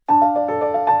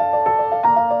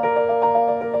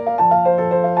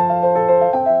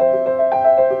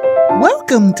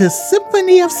Welcome to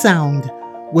Symphony of Sound,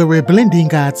 where we're blending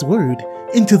God's Word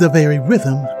into the very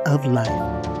rhythm of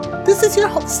life. This is your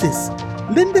hostess,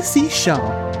 Linda C. Shaw,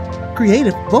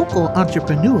 creative vocal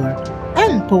entrepreneur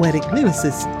and poetic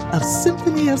lyricist of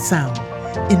Symphony of Sound,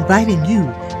 inviting you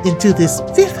into this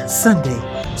fifth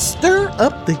Sunday, Stir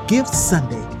Up the Gift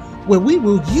Sunday, where we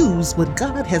will use what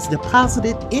God has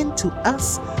deposited into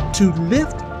us to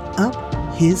lift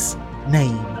up His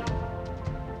name.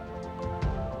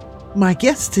 My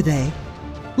guest today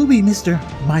will be Mr.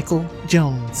 Michael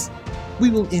Jones. We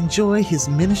will enjoy his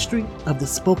ministry of the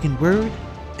spoken word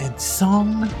and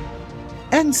song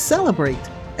and celebrate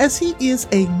as he is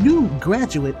a new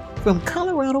graduate from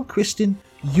Colorado Christian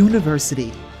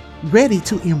University, ready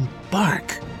to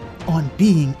embark on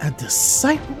being a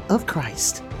disciple of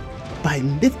Christ by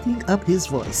lifting up his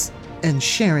voice and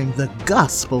sharing the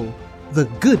gospel, the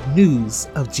good news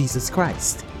of Jesus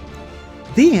Christ.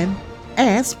 Then,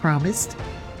 as promised,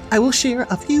 I will share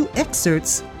a few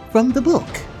excerpts from the book,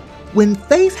 When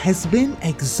Faith Has Been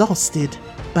Exhausted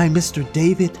by Mr.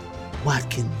 David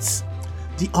Watkins.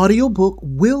 The audiobook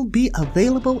will be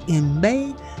available in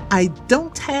May. I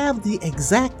don't have the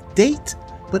exact date,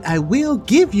 but I will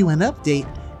give you an update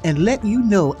and let you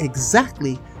know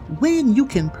exactly when you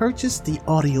can purchase the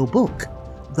audiobook.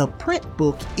 The print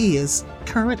book is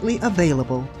currently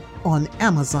available on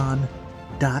Amazon.com.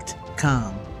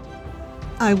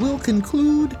 I will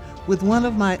conclude with one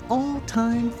of my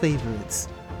all-time favorites.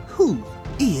 Who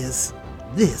is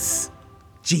this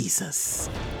Jesus?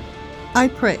 I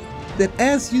pray that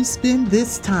as you spend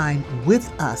this time with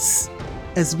us,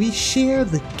 as we share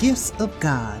the gifts of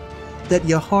God, that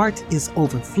your heart is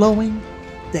overflowing,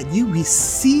 that you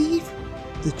receive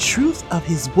the truth of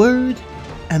His Word,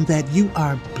 and that you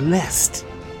are blessed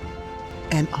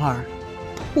and are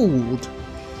pulled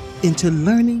into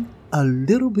learning a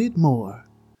little bit more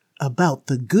about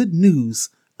the good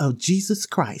news of Jesus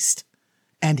Christ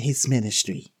and His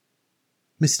ministry.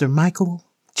 Mr. Michael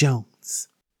Jones.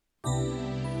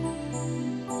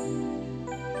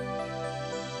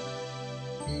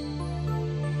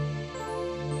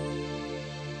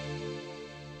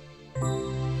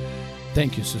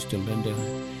 Thank you, Sister Linda.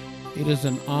 It is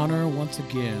an honor once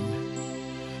again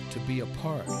to be a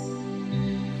part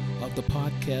of the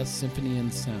podcast Symphony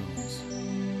and Sounds.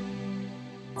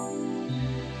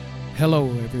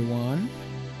 Hello, everyone.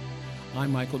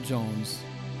 I'm Michael Jones,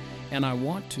 and I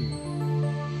want to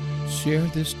share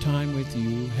this time with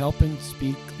you, helping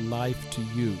speak life to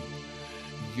you,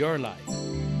 your life,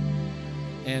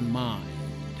 and mine.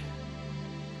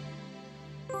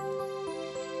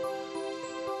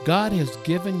 God has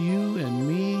given you and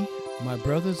me, my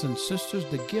brothers and sisters,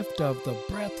 the gift of the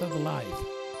breath of life.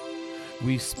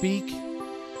 We speak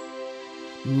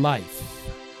life,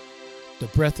 the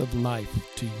breath of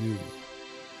life to you.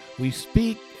 We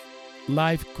speak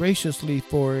life graciously,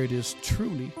 for it is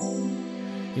truly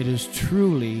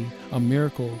a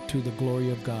miracle to the glory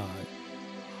of God.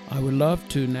 I would love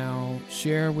to now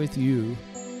share with you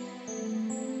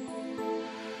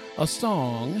a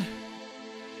song,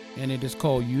 and it is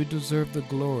called You Deserve the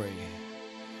Glory,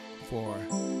 for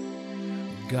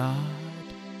God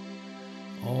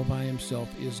all by Himself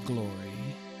is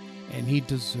glory, and He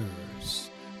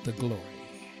deserves the glory.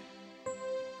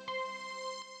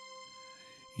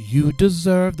 You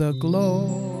deserve the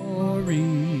glory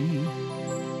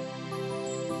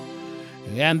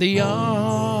and the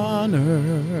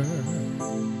honor.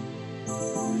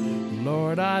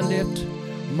 Lord, I lift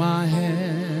my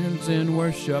hands in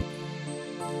worship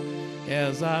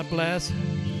as I bless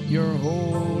your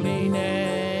holy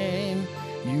name.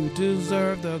 You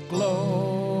deserve the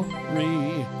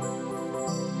glory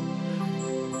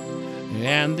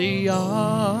and the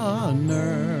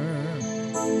honor.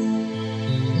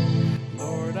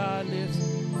 Lord, I lift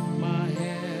my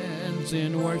hands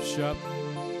in worship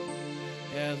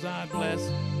as I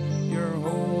bless your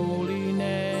holy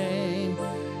name.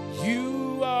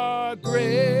 You are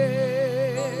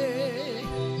great.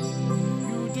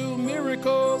 You do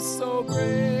miracles so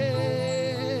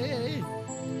great.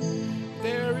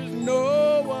 There is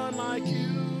no one like you.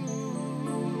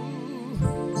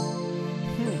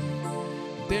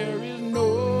 There is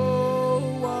no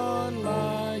one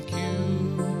like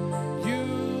you.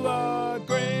 You are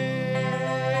great.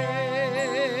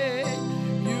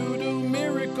 You do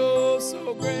miracles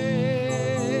so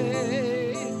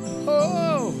great.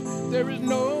 Oh, there is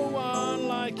no one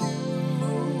like you.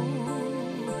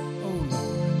 Oh,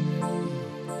 Lord.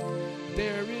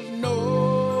 There is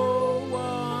no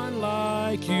one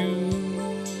like you.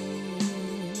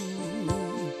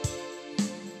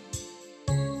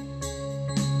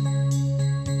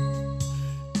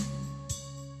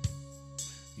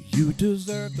 You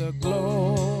deserve the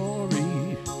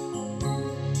glory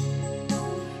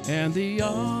and the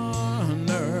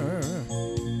honor.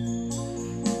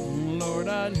 Lord,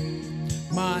 I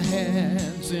lift my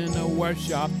hands in a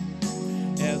worship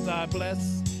as I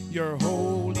bless your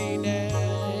holy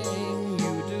name.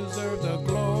 You deserve the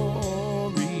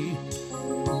glory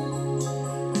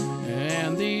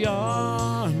and the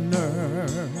honor.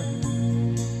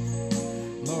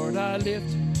 Lord, I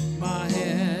lift my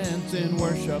hands in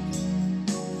worship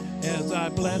as I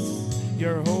bless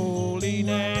your holy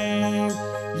name.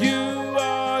 You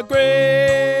are great.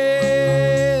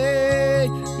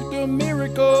 You do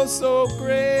miracles so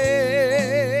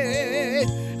great.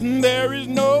 There is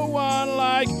no one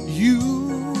like you.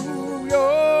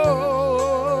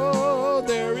 Oh,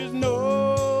 there is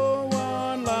no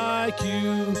one like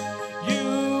you.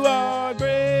 You are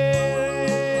great.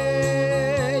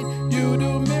 You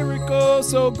do miracles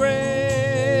so great.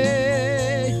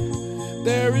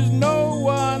 There is no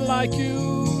one like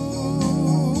you.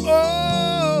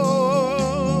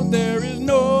 Oh, there is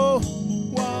no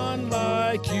one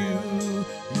like you.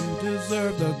 You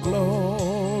deserve the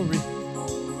glory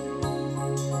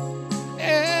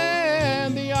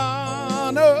and the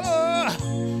honor.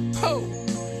 Oh,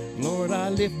 Lord, I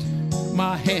lift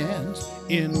my hands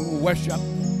in worship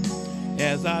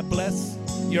as I bless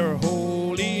your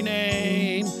holy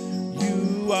name.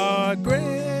 You are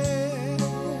great.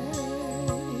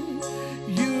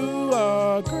 You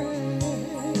are great.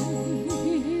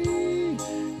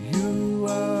 You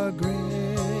are great.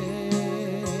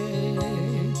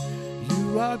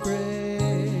 You are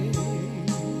great.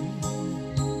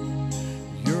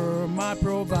 You're my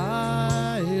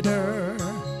provider,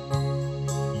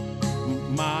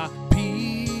 my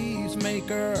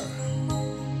peacemaker,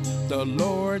 the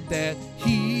Lord that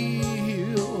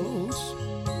heals,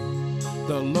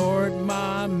 the Lord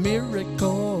my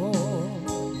miracle.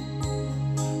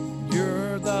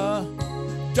 You're the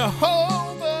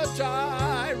Jehovah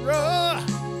Jireh,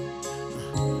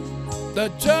 the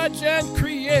judge and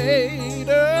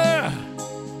creator,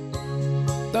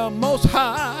 the most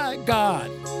high God,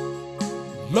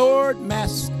 Lord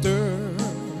Master,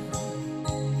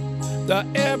 the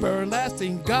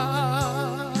everlasting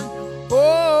God.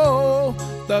 Oh,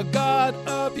 the God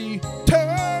of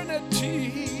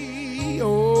eternity.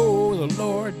 Oh, the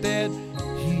Lord that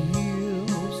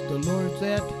heals, the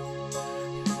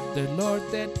Lord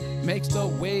that makes the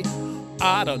way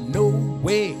out of no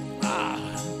way.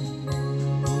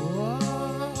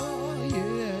 Oh,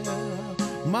 yeah.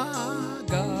 My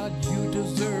God, you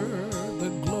deserve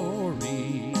the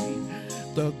glory,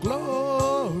 the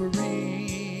glory,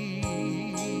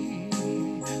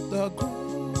 the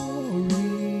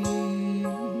glory,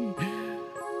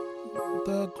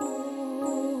 the glory.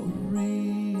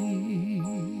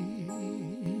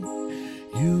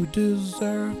 You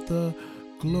deserve the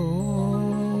glory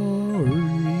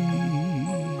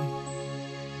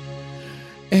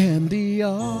and the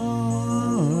honor.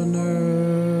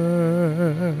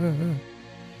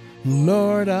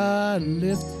 Lord, I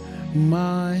lift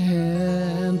my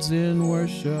hands in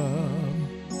worship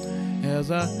as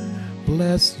I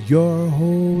bless your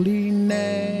holy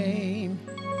name.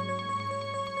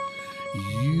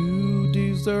 You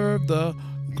deserve the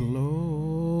glory.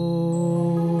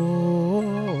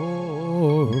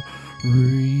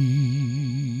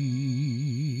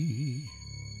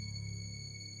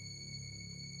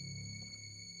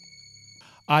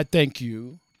 I thank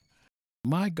you,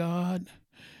 my God,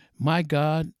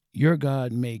 your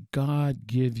God. May God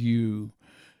give you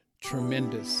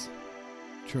tremendous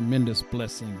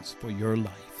blessings for your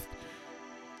life.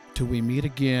 Till we meet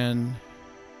again,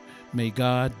 may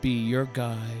God be your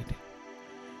guide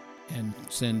and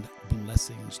send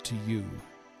blessings to you.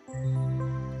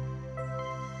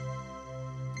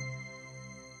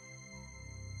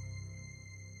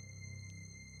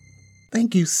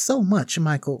 Thank you so much,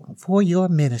 Michael, for your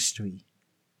ministry.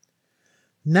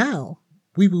 Now,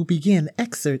 we will begin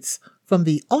excerpts from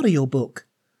the audiobook,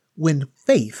 When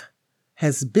Faith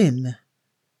Has Been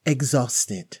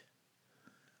Exhausted.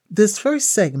 This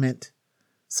first segment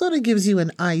sort of gives you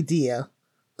an idea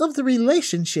of the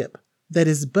relationship that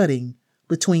is budding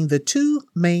between the two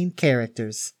main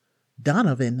characters,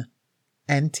 Donovan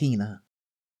and Tina.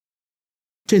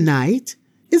 Tonight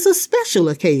is a special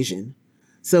occasion,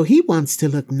 so he wants to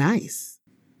look nice.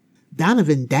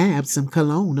 Donovan dabs some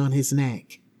cologne on his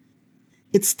neck.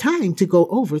 It's time to go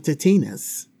over to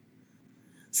Tina's.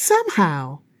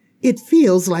 Somehow, it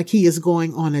feels like he is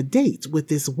going on a date with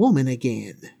this woman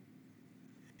again.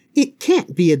 It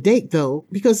can't be a date, though,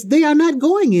 because they are not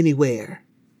going anywhere.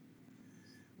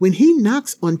 When he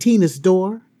knocks on Tina's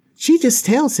door, She just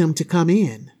tells him to come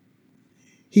in.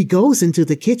 He goes into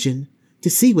the kitchen to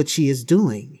see what she is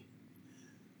doing.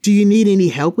 Do you need any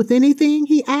help with anything?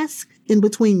 He asks in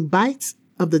between bites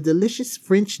of the delicious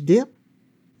French dip.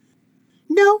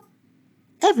 No,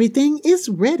 everything is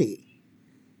ready.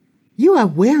 You are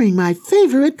wearing my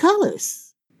favorite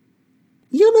colors.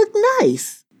 You look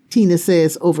nice, Tina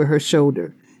says over her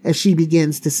shoulder as she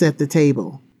begins to set the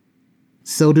table.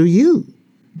 So do you,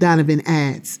 Donovan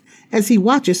adds as he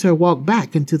watches her walk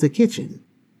back into the kitchen.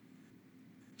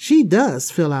 She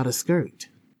does fill out a skirt.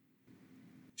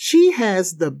 She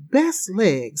has the best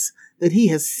legs that he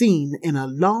has seen in a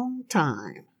long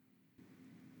time.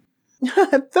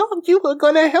 I thought you were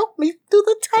going to help me do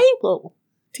the table,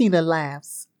 Tina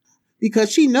laughs,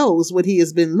 because she knows what he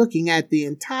has been looking at the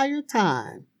entire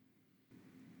time.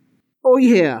 Oh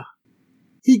yeah.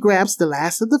 He grabs the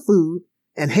last of the food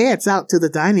and heads out to the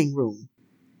dining room.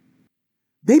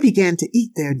 They began to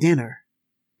eat their dinner.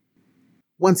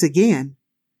 Once again,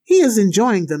 he is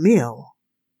enjoying the meal.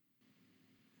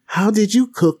 How did you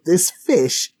cook this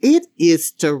fish? It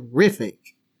is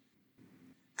terrific.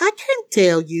 I can't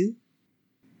tell you.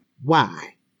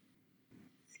 Why?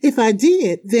 If I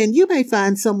did, then you may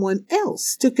find someone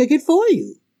else to cook it for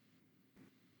you.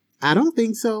 I don't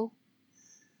think so.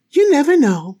 You never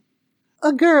know.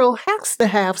 A girl has to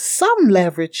have some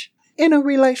leverage in a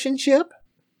relationship.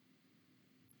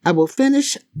 I will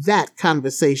finish that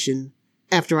conversation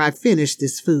after I finish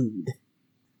this food.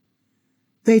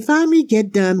 They finally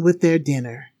get done with their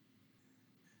dinner.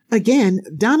 Again,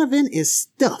 Donovan is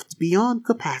stuffed beyond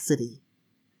capacity.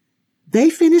 They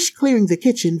finish clearing the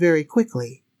kitchen very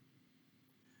quickly.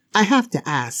 I have to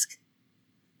ask,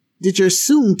 did your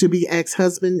soon-to-be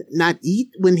ex-husband not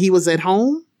eat when he was at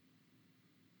home?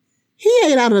 He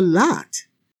ate out a lot.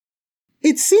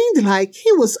 It seemed like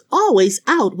he was always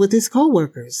out with his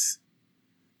coworkers.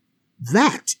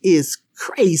 That is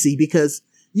crazy because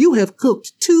you have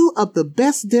cooked 2 of the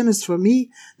best dinners for me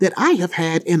that I have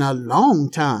had in a long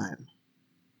time.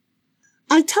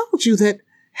 I told you that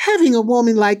having a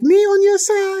woman like me on your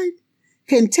side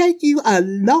can take you a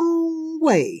long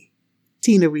way,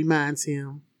 Tina reminds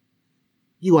him.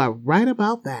 You are right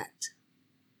about that.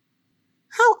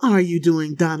 How are you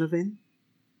doing, Donovan?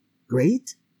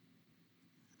 Great.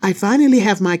 I finally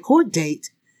have my court date.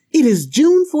 It is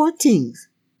June 14th.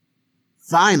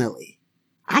 Finally.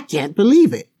 I can't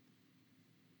believe it.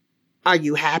 Are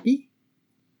you happy?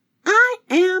 I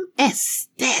am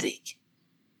ecstatic.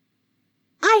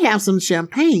 I have some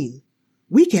champagne.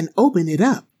 We can open it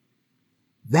up.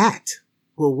 That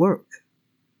will work.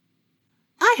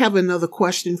 I have another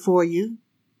question for you.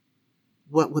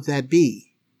 What would that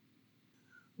be?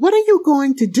 What are you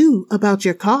going to do about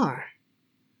your car?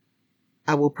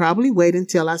 I will probably wait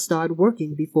until I start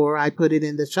working before I put it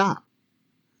in the shop.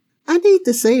 I need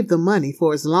to save the money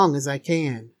for as long as I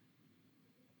can.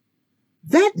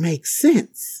 That makes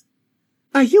sense.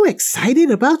 Are you excited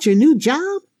about your new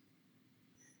job?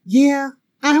 Yeah,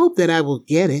 I hope that I will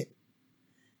get it.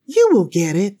 You will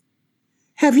get it.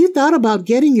 Have you thought about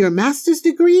getting your master's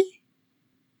degree?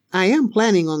 I am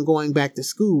planning on going back to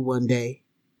school one day.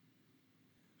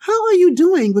 How are you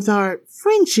doing with our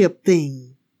friendship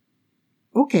thing?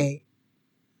 Okay.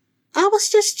 I was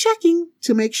just checking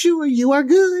to make sure you are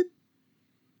good.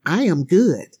 I am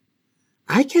good.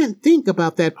 I can't think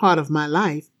about that part of my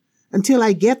life until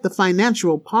I get the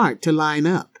financial part to line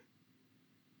up.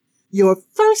 Your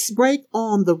first break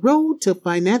on the road to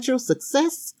financial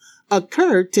success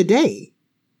occurred today.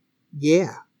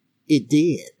 Yeah, it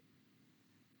did.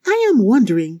 I am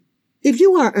wondering if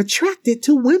you are attracted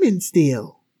to women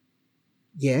still.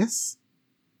 Yes,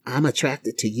 I'm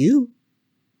attracted to you.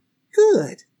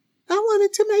 Good. I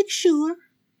wanted to make sure.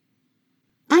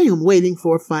 I am waiting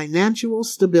for financial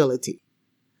stability.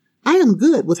 I am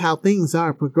good with how things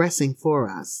are progressing for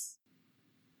us.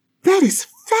 That is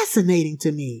fascinating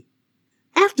to me.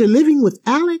 After living with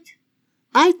Alec,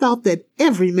 I thought that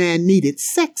every man needed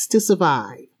sex to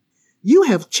survive. You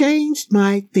have changed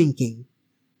my thinking.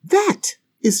 That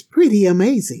is pretty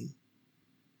amazing.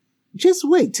 Just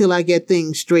wait till I get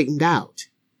things straightened out.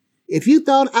 If you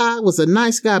thought I was a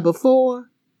nice guy before,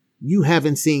 you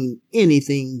haven't seen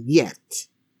anything yet.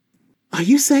 Are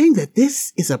you saying that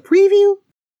this is a preview?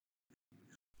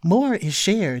 More is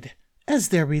shared as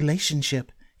their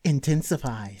relationship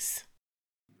intensifies.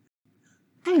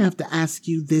 I have to ask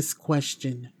you this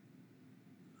question.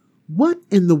 What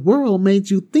in the world made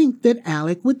you think that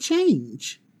Alec would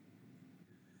change?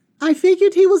 I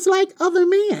figured he was like other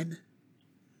men.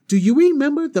 Do you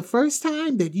remember the first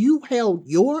time that you held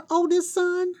your oldest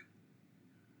son?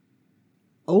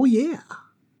 Oh yeah,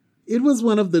 It was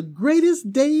one of the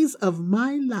greatest days of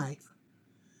my life.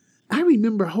 I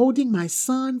remember holding my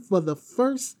son for the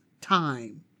first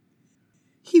time.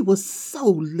 He was so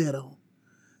little.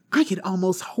 I could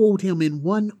almost hold him in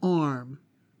one arm.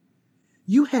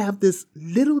 You have this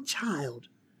little child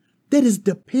that is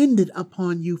dependent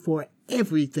upon you for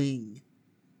everything.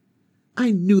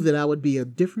 I knew that I would be a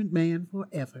different man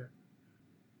forever.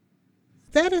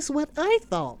 That is what I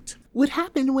thought would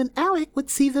happen when Alec would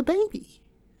see the baby.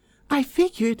 I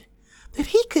figured that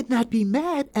he could not be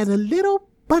mad at a little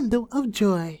bundle of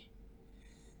joy.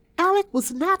 Alec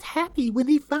was not happy when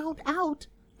he found out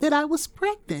that I was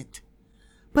pregnant,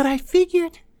 but I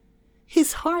figured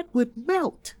his heart would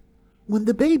melt when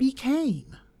the baby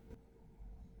came.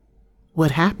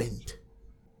 What happened?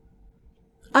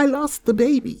 I lost the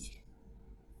baby.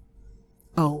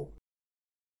 Oh,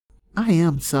 I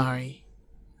am sorry.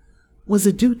 Was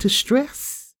it due to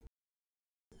stress?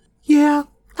 Yeah,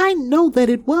 I know that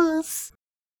it was.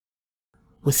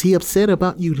 Was he upset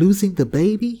about you losing the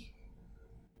baby?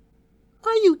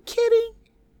 Are you kidding?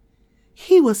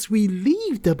 He was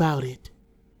relieved about it.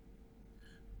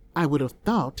 I would have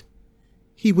thought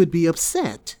he would be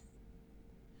upset.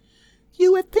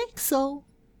 You would think so.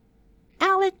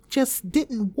 Alec just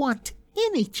didn't want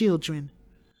any children.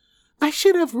 I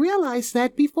should have realized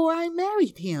that before I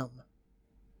married him.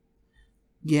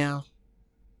 Yeah,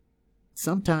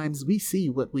 sometimes we see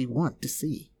what we want to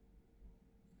see.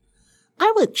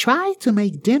 I would try to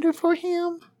make dinner for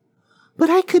him, but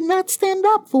I could not stand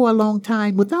up for a long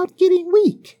time without getting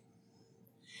weak.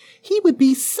 He would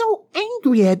be so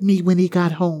angry at me when he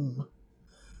got home.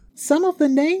 Some of the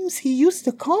names he used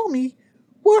to call me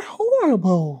were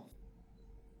horrible.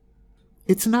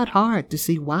 It's not hard to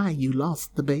see why you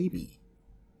lost the baby.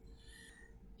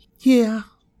 Yeah,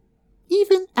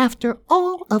 even after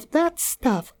all of that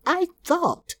stuff, I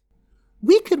thought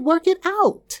we could work it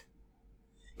out.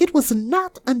 It was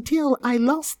not until I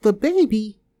lost the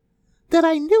baby that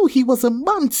I knew he was a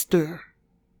monster.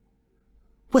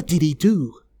 What did he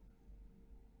do?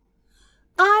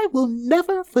 I will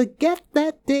never forget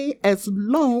that day as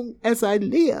long as I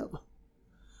live.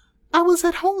 I was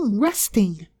at home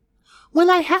resting when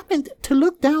I happened to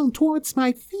look down towards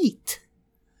my feet.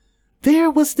 There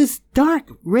was this dark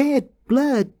red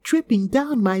blood dripping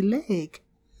down my leg.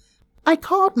 I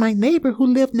called my neighbor who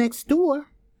lived next door.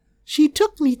 She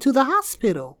took me to the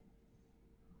hospital.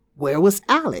 Where was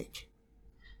Alec?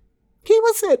 He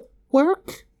was at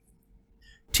work.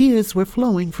 Tears were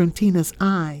flowing from Tina's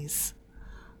eyes.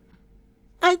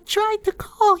 I tried to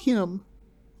call him.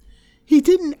 He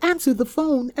didn't answer the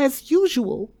phone as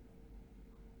usual.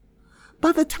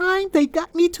 By the time they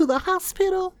got me to the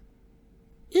hospital,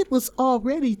 it was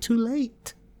already too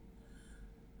late.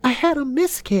 I had a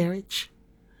miscarriage.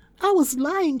 I was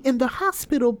lying in the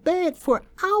hospital bed for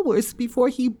hours before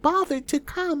he bothered to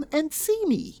come and see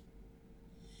me.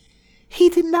 He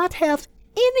did not have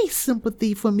any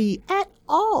sympathy for me at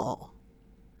all.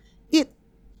 It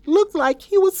looked like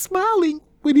he was smiling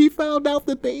when he found out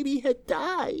the baby had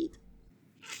died.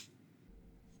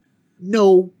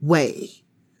 No way.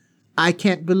 I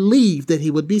can't believe that he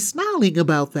would be smiling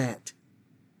about that.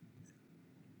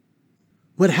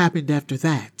 What happened after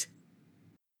that?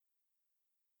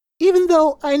 Even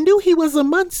though I knew he was a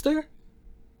monster,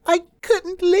 I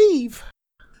couldn't leave.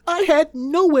 I had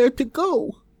nowhere to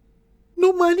go.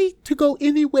 No money to go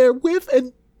anywhere with,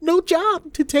 and no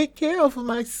job to take care of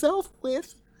myself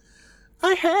with.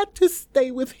 I had to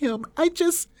stay with him. I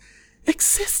just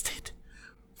existed.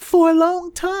 For a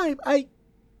long time, I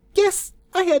guess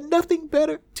I had nothing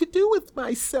better to do with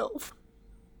myself.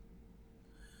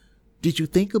 Did you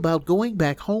think about going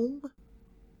back home?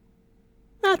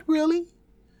 Not really.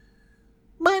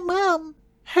 My mom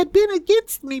had been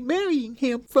against me marrying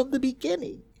him from the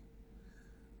beginning.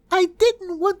 I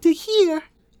didn't want to hear,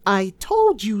 "I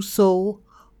told you so,"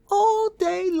 all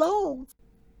day long.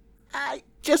 I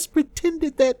just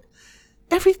pretended that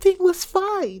everything was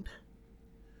fine.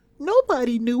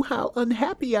 Nobody knew how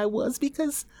unhappy I was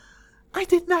because I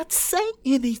did not say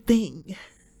anything.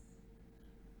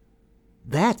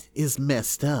 That is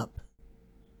messed up.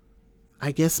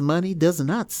 I guess money does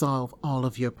not solve all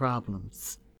of your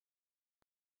problems.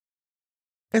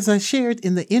 As I shared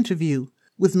in the interview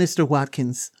with Mr.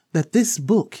 Watkins, that this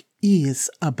book is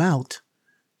about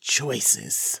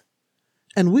choices.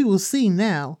 And we will see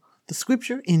now the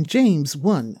scripture in James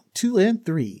 1, 2, and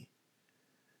 3.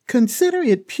 Consider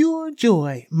it pure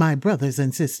joy, my brothers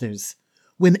and sisters,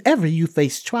 whenever you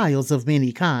face trials of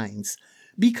many kinds,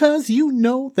 because you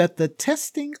know that the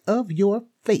testing of your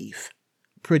faith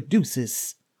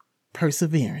produces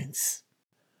perseverance.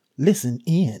 Listen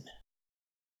in.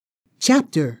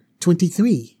 Chapter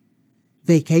 23,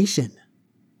 Vacation.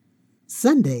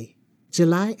 Sunday,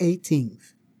 July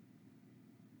 18th.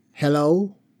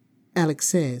 "Hello," Alex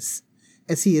says,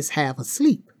 as he is half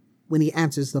asleep when he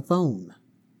answers the phone.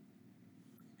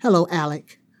 "Hello,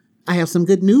 Alec. I have some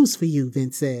good news for you,"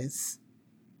 Vince says.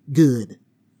 "Good.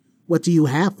 What do you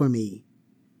have for me?"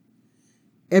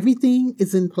 "Everything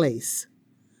is in place.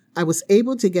 I was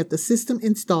able to get the system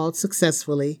installed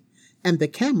successfully, and the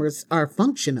cameras are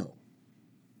functional."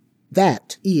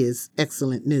 "That is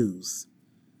excellent news.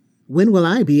 When will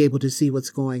I be able to see what's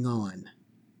going on?"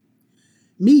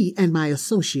 "Me and my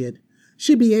associate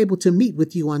should be able to meet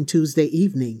with you on Tuesday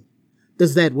evening.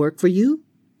 Does that work for you?"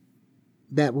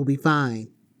 "That will be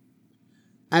fine.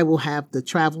 I will have the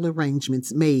travel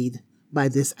arrangements made by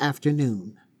this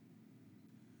afternoon."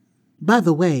 By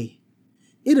the way,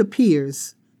 it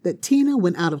appears that Tina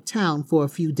went out of town for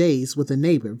a few days with a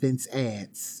neighbor, Vince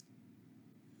adds.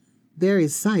 There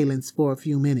is silence for a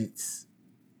few minutes.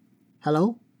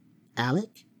 "Hello?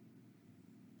 Alec?"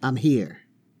 "I'm here."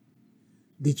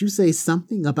 "Did you say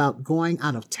something about going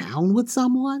out of town with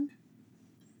someone?"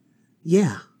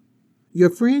 "Yeah, your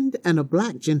friend and a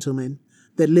black gentleman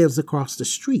that lives across the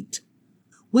street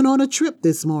went on a trip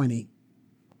this morning."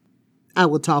 "I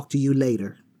will talk to you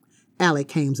later."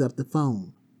 Alec hangs up the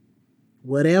phone.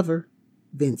 "Whatever,"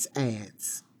 Vince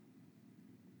adds.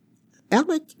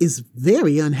 Alec is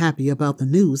very unhappy about the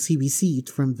news he received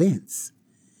from Vince.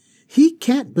 He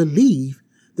can't believe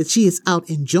that she is out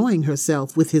enjoying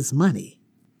herself with his money.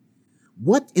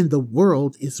 What in the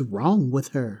world is wrong with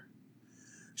her?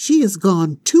 She has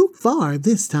gone too far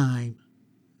this time.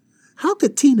 How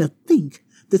could Tina think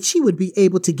that she would be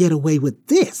able to get away with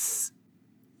this?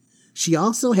 She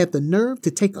also had the nerve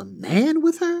to take a man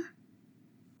with her?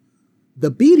 The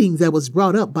beating that was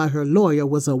brought up by her lawyer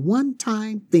was a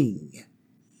one-time thing.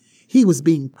 He was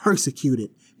being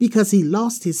persecuted because he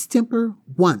lost his temper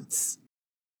once.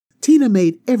 Tina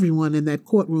made everyone in that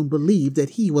courtroom believe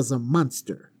that he was a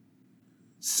monster.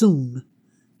 Soon,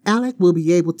 Alec will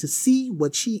be able to see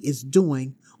what she is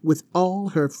doing with all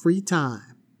her free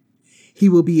time. He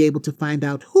will be able to find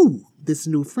out who this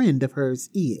new friend of hers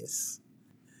is.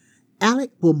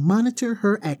 Alec will monitor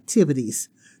her activities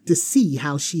to see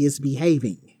how she is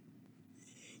behaving.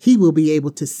 He will be able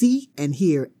to see and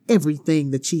hear everything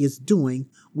that she is doing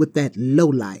with that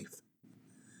lowlife.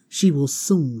 She will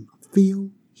soon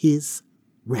feel his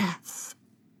wrath.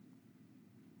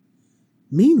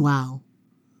 Meanwhile,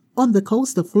 on the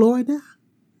coast of Florida,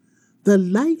 the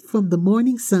light from the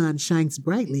morning sun shines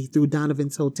brightly through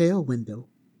Donovan's hotel window.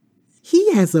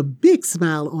 He has a big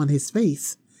smile on his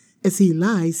face as he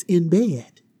lies in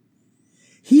bed.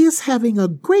 He is having a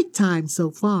great time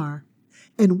so far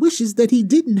and wishes that he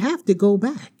didn't have to go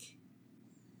back.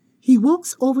 He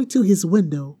walks over to his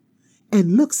window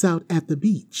and looks out at the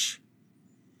beach.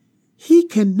 He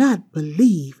cannot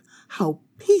believe how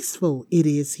peaceful it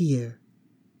is here.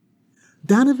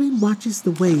 Donovan watches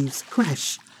the waves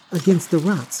crash against the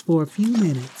rocks for a few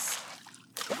minutes.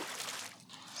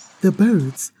 The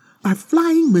birds are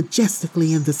flying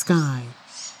majestically in the sky.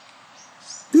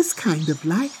 This kind of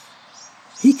life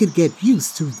he could get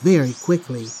used to very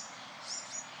quickly.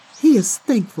 He is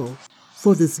thankful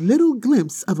for this little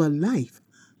glimpse of a life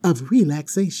of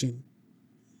relaxation.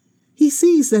 He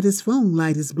sees that his phone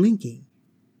light is blinking.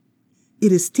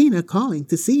 It is Tina calling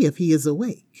to see if he is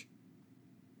awake.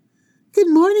 "Good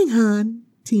morning, hon,"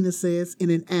 Tina says in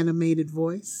an animated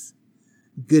voice.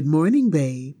 "Good morning,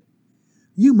 babe.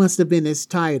 You must have been as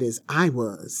tired as I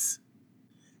was."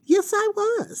 "Yes, I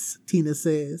was," Tina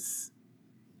says.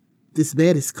 "This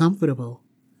bed is comfortable.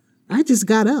 I just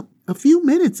got up a few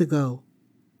minutes ago."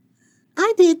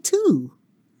 "I did too.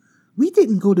 We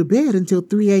didn't go to bed until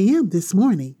 3 a.m. this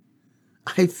morning.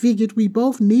 I figured we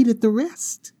both needed the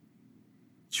rest."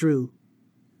 "True.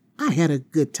 I had a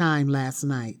good time last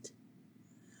night."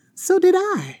 "So did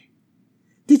I.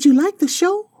 Did you like the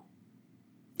show?"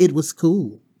 "It was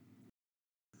cool."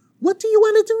 "What do you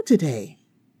want to do today?"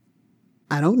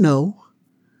 "I don't know.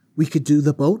 We could do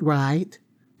the boat ride,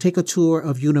 take a tour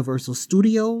of Universal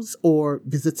Studios, or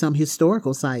visit some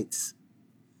historical sites."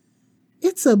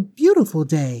 "It's a beautiful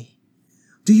day.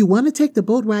 Do you want to take the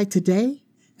boat ride today?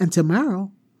 And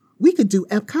tomorrow, we could do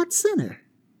Epcot Center."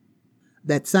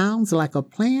 "That sounds like a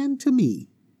plan to me."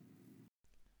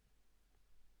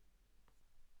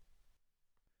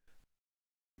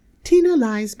 Tina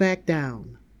lies back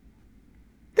down.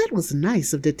 That was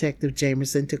nice of Detective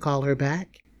Jamerson to call her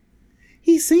back.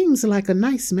 He seems like a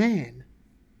nice man.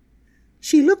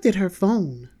 She looked at her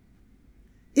phone.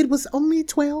 It was only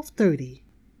 12:30,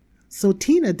 so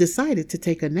Tina decided to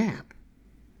take a nap.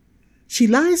 She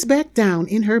lies back down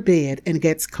in her bed and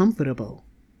gets comfortable.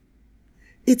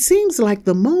 It seems like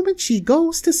the moment she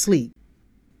goes to sleep,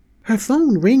 her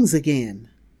phone rings again.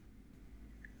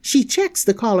 She checks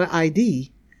the caller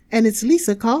ID, and it's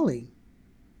Lisa calling.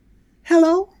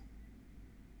 Hello?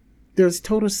 There's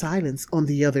total silence on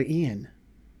the other end.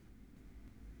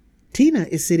 Tina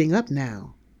is sitting up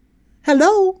now.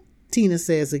 Hello? Tina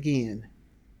says again.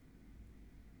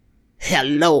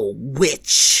 Hello,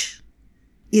 witch.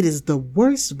 It is the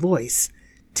worst voice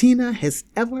Tina has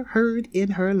ever heard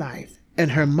in her life,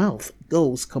 and her mouth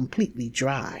goes completely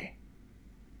dry.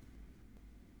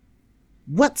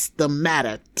 What's the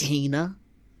matter, Tina?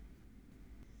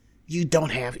 You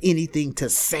don't have anything to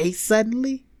say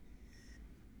suddenly?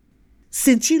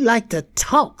 Since you like to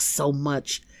talk so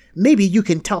much, maybe you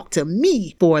can talk to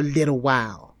me for a little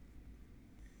while.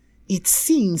 It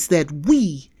seems that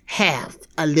we have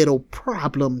a little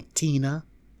problem, Tina.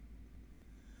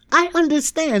 I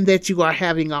understand that you are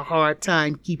having a hard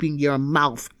time keeping your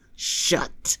mouth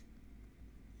shut.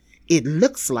 It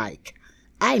looks like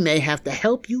I may have to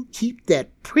help you keep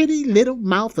that pretty little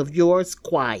mouth of yours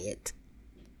quiet.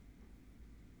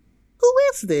 Who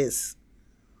is this?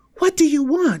 What do you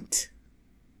want?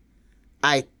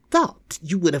 I thought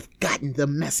you would have gotten the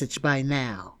message by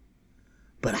now,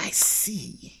 but I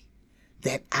see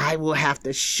that I will have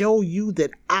to show you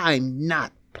that I'm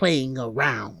not playing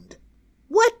around.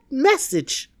 What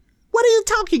message? What are you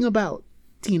talking about?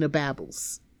 Tina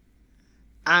babbles.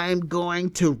 I'm going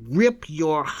to rip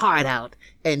your heart out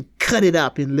and cut it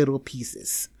up in little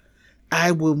pieces.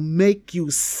 I will make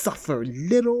you suffer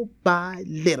little by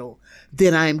little.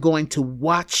 Then I'm going to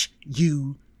watch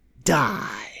you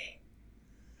die.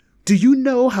 Do you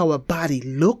know how a body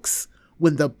looks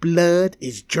when the blood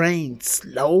is drained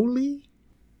slowly?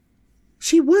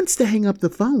 She wants to hang up the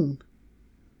phone,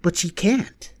 but she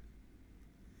can't.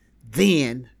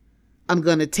 Then I'm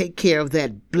going to take care of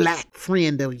that black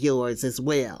friend of yours as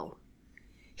well.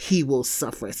 He will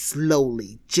suffer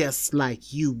slowly, just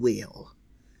like you will.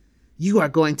 You are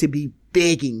going to be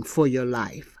begging for your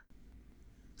life.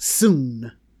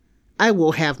 Soon, I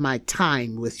will have my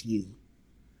time with you.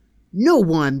 No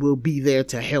one will be there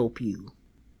to help you.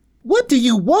 What do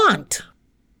you want?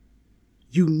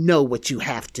 You know what you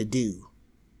have to do.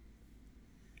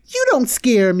 You don't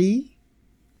scare me.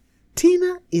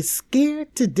 Tina is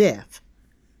scared to death.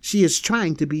 She is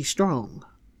trying to be strong.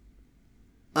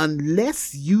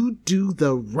 Unless you do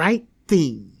the right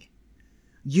thing,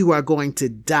 you are going to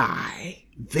die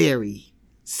very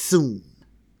soon.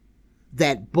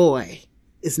 That boy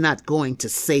is not going to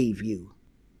save you.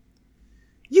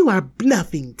 You are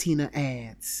bluffing, Tina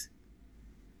adds.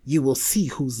 You will see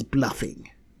who's bluffing.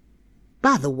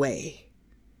 By the way,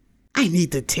 I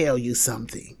need to tell you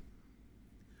something.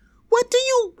 What do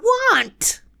you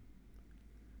want?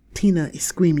 Tina is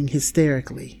screaming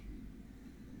hysterically.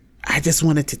 I just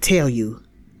wanted to tell you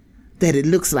that it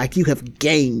looks like you have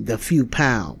gained a few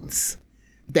pounds.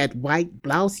 That white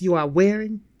blouse you are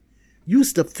wearing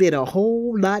used to fit a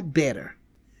whole lot better,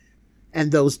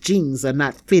 and those jeans are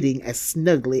not fitting as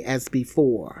snugly as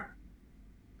before.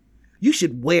 You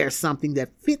should wear something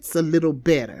that fits a little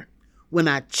better when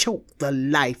I choke the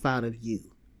life out of you.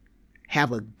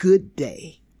 Have a good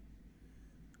day.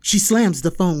 She slams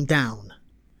the phone down.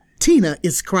 Tina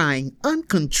is crying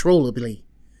uncontrollably.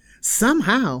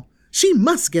 Somehow, she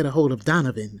must get a hold of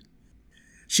Donovan.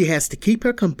 She has to keep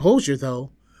her composure,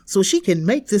 though, so she can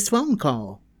make this phone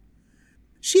call.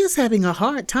 She is having a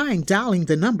hard time dialing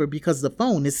the number because the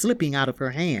phone is slipping out of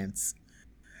her hands.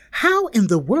 How in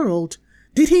the world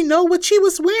did he know what she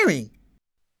was wearing?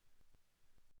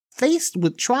 Faced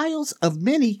with trials of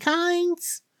many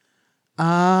kinds?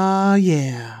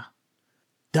 Yeah.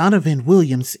 Donovan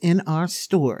Williams in our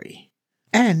story,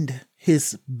 and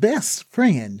his best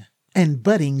friend and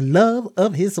budding love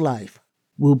of his life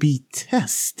will be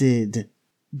tested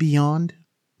beyond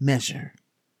measure.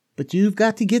 But you've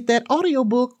got to get that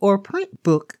audiobook or print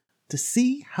book to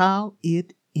see how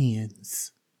it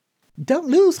ends. Don't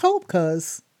lose hope,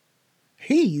 cuz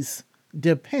he's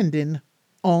depending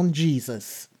on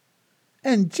Jesus.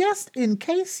 And just in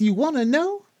case you want to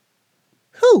know,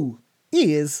 who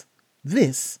is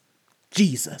this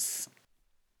Jesus?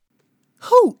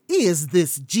 Who is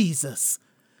this Jesus?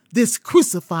 This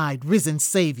crucified, risen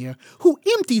Savior who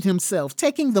emptied himself,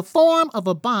 taking the form of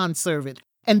a bondservant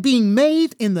and being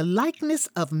made in the likeness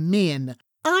of men.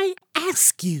 I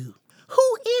ask you,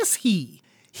 who is he?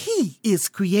 He is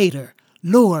Creator,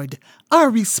 Lord,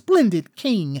 our resplendent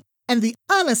King, and the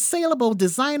unassailable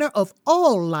designer of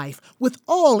all life with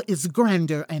all its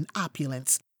grandeur and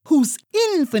opulence, whose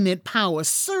infinite power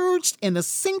surged in a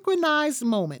synchronized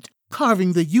moment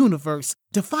carving the universe,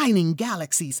 defining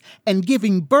galaxies, and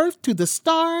giving birth to the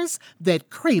stars that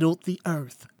cradled the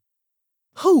earth.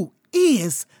 Who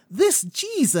is this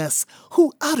Jesus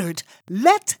who uttered,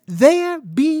 "Let there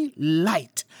be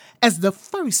light," as the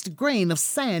first grain of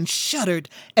sand shuddered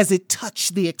as it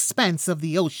touched the expanse of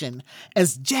the ocean,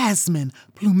 as jasmine,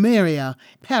 plumeria,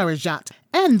 parijat,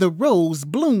 and the rose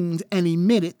bloomed and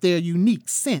emitted their unique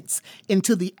scents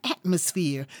into the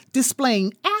atmosphere,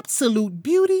 displaying absolute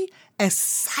beauty as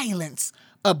silence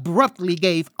abruptly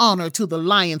gave honor to the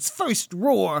lion's first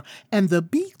roar and the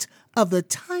beat of the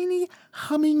tiny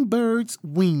hummingbird's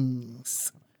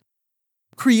wings.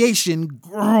 Creation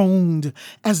groaned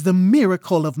as the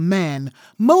miracle of man,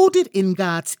 molded in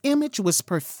God's image, was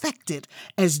perfected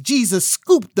as Jesus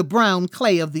scooped the brown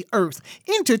clay of the earth,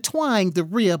 intertwined the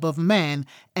rib of man,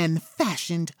 and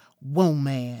fashioned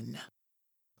woman.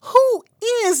 Who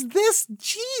is this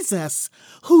Jesus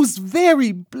whose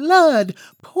very blood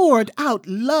poured out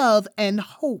love and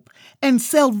hope and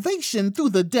salvation through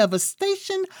the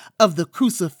devastation of the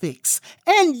crucifix,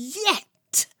 and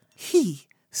yet he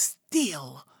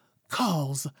still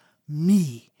calls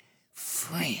me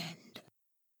friend?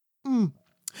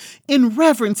 In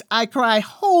reverence, I cry,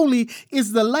 holy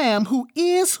is the Lamb who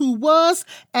is, who was,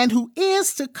 and who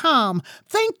is to come.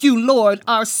 Thank you, Lord,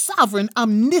 our sovereign,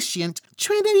 omniscient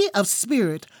Trinity of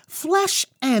spirit, flesh,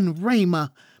 and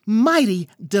rhema, mighty,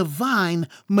 divine,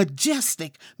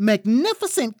 majestic,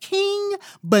 magnificent King,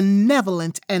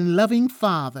 benevolent, and loving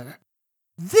Father.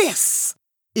 This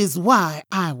is why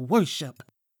I worship,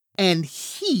 and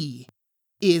he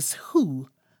is who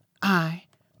I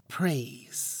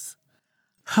praise.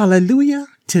 Hallelujah,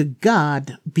 to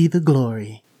God be the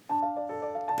glory.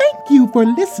 Thank you for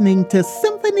listening to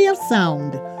Symphony of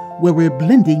Sound, where we're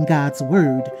blending God's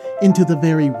Word into the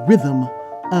very rhythm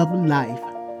of life.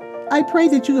 I pray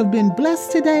that you have been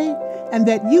blessed today and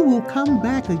that you will come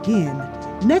back again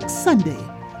next Sunday,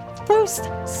 first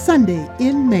Sunday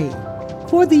in May,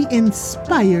 for the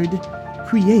inspired,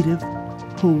 creative,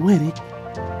 poetic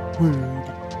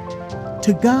Word.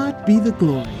 To God be the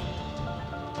glory.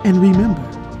 And remember,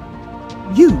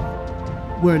 you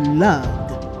were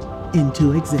loved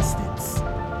into existence.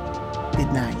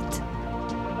 Good night.